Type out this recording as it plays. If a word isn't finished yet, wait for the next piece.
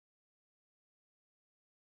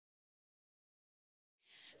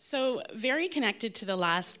So very connected to the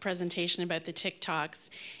last presentation about the TikToks,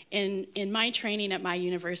 in my training at my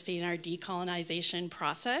university in our decolonization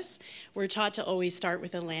process, we're taught to always start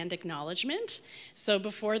with a land acknowledgement. So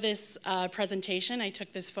before this presentation, I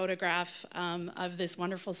took this photograph of this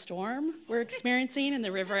wonderful storm we're experiencing in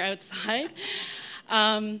the river outside.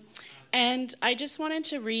 And I just wanted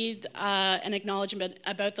to read an acknowledgement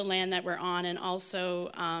about the land that we're on, and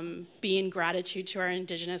also be in gratitude to our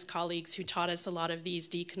Indigenous colleagues who taught us a lot of these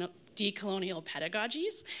decolonial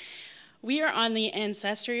pedagogies. We are on the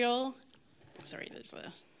ancestral, sorry, there's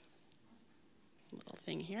a little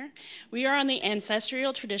thing here. We are on the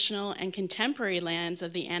ancestral, traditional, and contemporary lands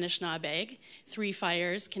of the Anishinaabe, Three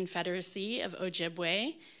Fires Confederacy of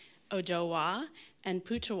Ojibwe, Odawa, and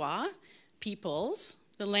Putawa peoples.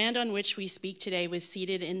 The land on which we speak today was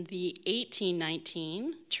ceded in the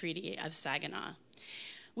 1819 Treaty of Saginaw.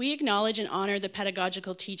 We acknowledge and honor the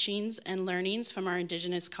pedagogical teachings and learnings from our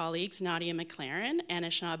Indigenous colleagues, Nadia McLaren,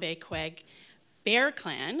 Anishinaabe Quag Bear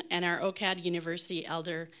Clan, and our OCAD University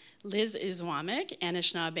elder, Liz Iswamik,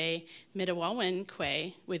 Anishinaabe Midawawan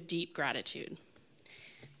Kwe, with deep gratitude.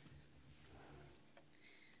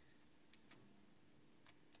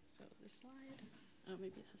 So this slide, oh,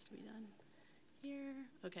 maybe it has to be done here.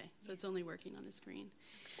 Okay, so it's only working on the screen.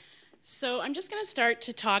 So I'm just going to start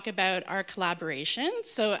to talk about our collaboration.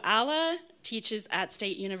 So Alla teaches at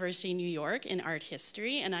State University, New York in art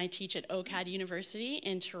history, and I teach at OCAD University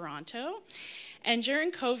in Toronto. And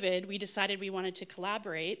during COVID, we decided we wanted to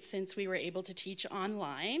collaborate since we were able to teach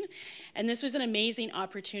online. And this was an amazing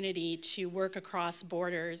opportunity to work across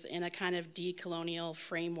borders in a kind of decolonial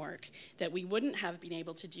framework that we wouldn't have been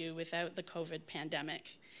able to do without the COVID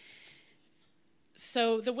pandemic.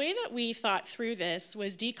 So the way that we thought through this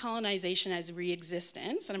was decolonization as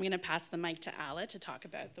re-existence, and I'm going to pass the mic to Alla to talk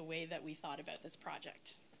about the way that we thought about this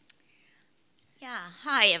project. Yeah,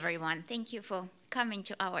 hi everyone. Thank you for coming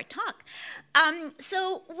to our talk.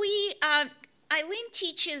 Ilene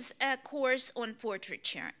teaches a course on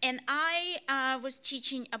portraiture, and I was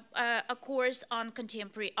teaching a course on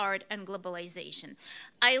contemporary art and globalization.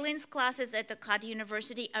 Ilene's classes at the OCAD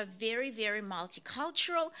University are very, very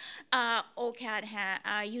multicultural. OCAD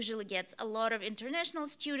usually gets a lot of international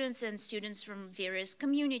students and students from various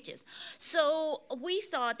communities. So we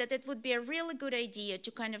thought that it would be a really good idea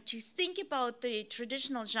to to think about the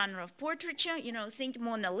traditional genre of portraiture, think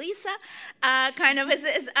Mona Lisa,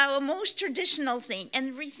 as our most traditional thing,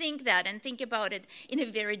 and rethink that and think about it in a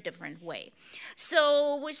very different way.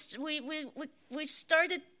 So we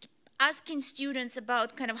started asking students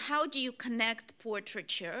about how do you connect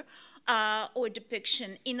portraiture or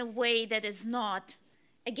depiction in a way that is not,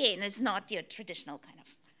 again, is not your traditional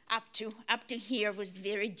up to here with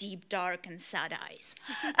very deep, dark, and sad eyes.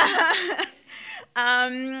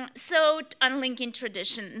 So unlinking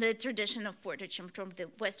the tradition of portraiture from the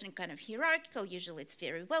Western hierarchical, usually it's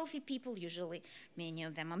very wealthy people, usually many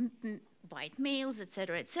of them are white males,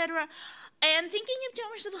 etc., etc. And thinking in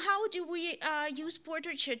terms of how do we use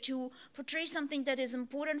portraiture to portray something that is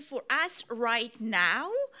important for us right now,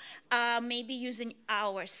 maybe using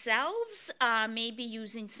ourselves, maybe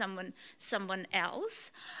using someone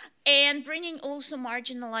else, and bringing also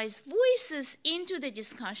marginalized voices into the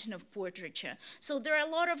discussion of portraiture. So there are a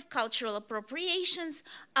lot of cultural appropriations,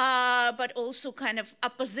 but also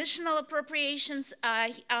oppositional appropriations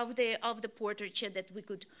of the portraiture that we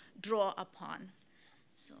could draw upon.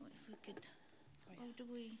 So if we could, how do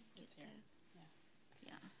we get there?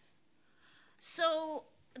 Yeah. So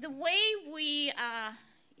the way we,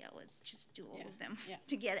 let's just do all of them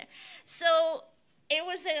together. So it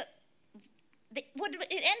was what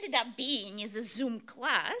it ended up being is a Zoom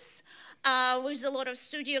class with a lot of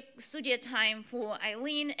studio time for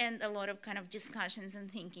Ilene and a lot of discussions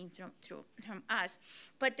and thinking from us.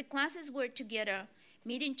 But the classes were together,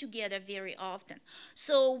 meeting together very often.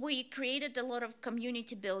 So we created a lot of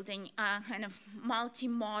community building,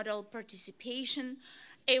 multi-model participation.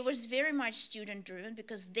 It was very much student-driven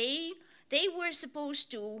because they were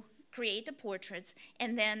supposed to create the portraits,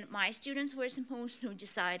 and then my students were supposed to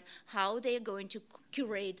decide how they are going to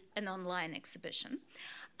curate an online exhibition.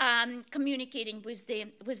 Communicating with the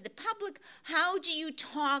public, how do you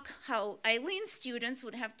talk, how Ilene's students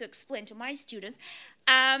would have to explain to my students.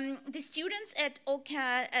 The students at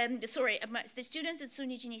OCAD, the students at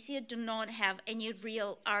SUNY Geneseo do not have any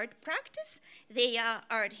real art practice. They are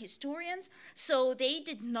art historians, so they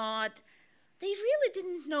really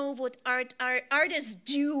didn't know what artists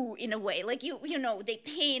do in a way, they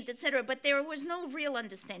paint, etc. But there was no real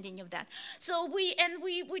understanding of that. So we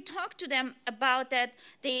talked to them about that.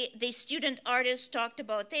 The student artists talked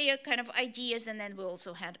about their ideas, and then we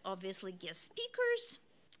also had obviously guest speakers.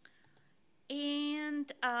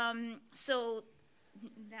 And so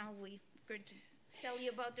now we're going to tell you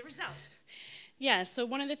about the results. Yeah, so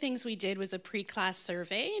one of the things we did was a pre-class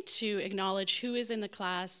survey to acknowledge who is in the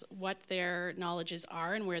class, what their knowledges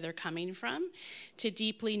are, and where they're coming from, to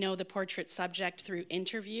deeply know the portrait subject through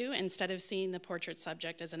interview instead of seeing the portrait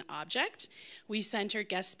subject as an object. We centered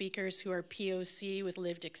guest speakers who are POC with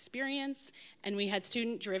lived experience, and we had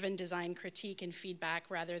student-driven design critique and feedback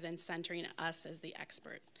rather than centering us as the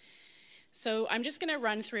expert. So I'm just going to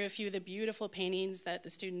run through a few of the beautiful paintings that the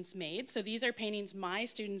students made. So these are paintings my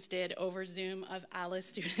students did over Zoom of Alla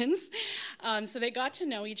students. So they got to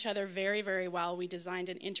know each other very, very well. We designed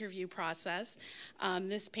an interview process.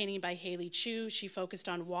 This painting by Haley Chu, she focused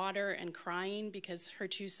on water and crying because her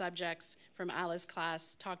two subjects from Alla's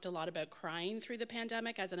class talked a lot about crying through the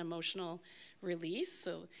pandemic as an emotional release.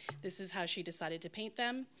 So this is how she decided to paint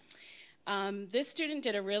them. This student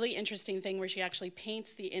did a really interesting thing where she actually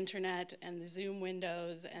paints the internet and the Zoom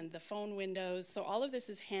windows and the phone windows. So all of this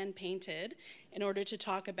is hand painted in order to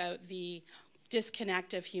talk about the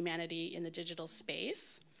disconnect of humanity in the digital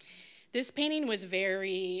space. This painting was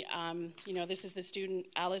very, this is the student,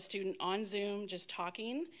 Alla's student on Zoom just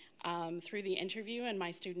talking through the interview, and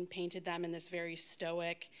my student painted them in this very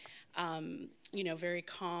stoic, very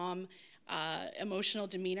calm, emotional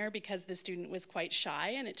demeanor because the student was quite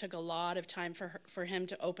shy and it took a lot of time for him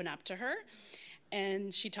to open up to her.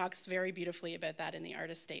 And she talks very beautifully about that in the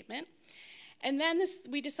artist statement. And then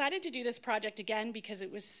we decided to do this project again because it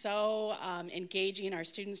was so engaging. Our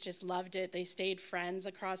students just loved it. They stayed friends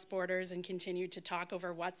across borders and continued to talk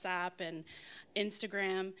over WhatsApp and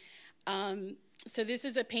Instagram. So this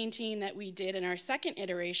is a painting that we did in our second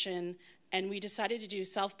iteration, and we decided to do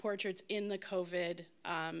self-portraits in the COVID,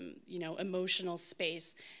 emotional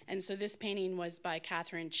space. And so this painting was by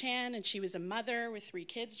Catherine Chan, and she was a mother with 3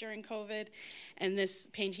 kids during COVID. And this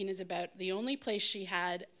painting is about the only place she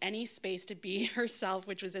had any space to be herself,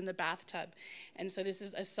 which was in the bathtub. And so this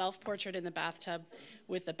is a self-portrait in the bathtub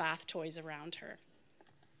with the bath toys around her.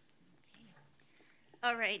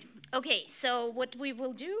 All right. Okay, so what we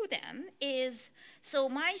will do then is, so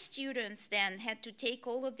my students then had to take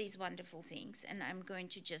all of these wonderful things, and I'm going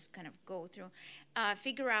to just kind of go through,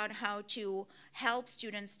 figure out how to help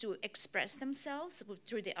students to express themselves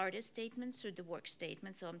through the artist statements, through the work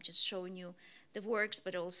statements. So I'm just showing you the works,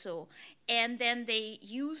 but also, and then they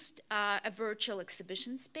used a virtual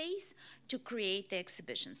exhibition space to create the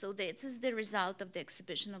exhibition. So this is the result of the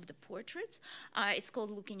exhibition of the portraits. It's called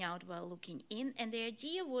Looking Out While Looking In, and the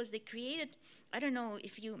idea was they created, I don't know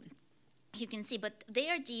if you can see, but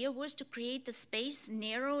their idea was to create the space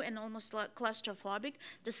narrow and almost like claustrophobic,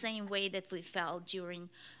 the same way that we felt during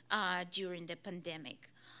the pandemic.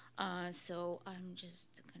 So I'm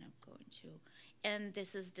just kind of going to, and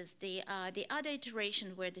this is the other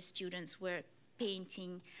iteration where the students were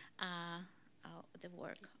painting the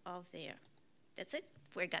work of their. That's it.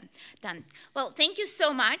 We're done. Well, thank you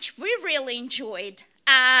so much. We really enjoyed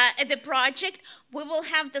the project. We will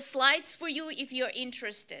have the slides for you if you're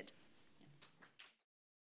interested.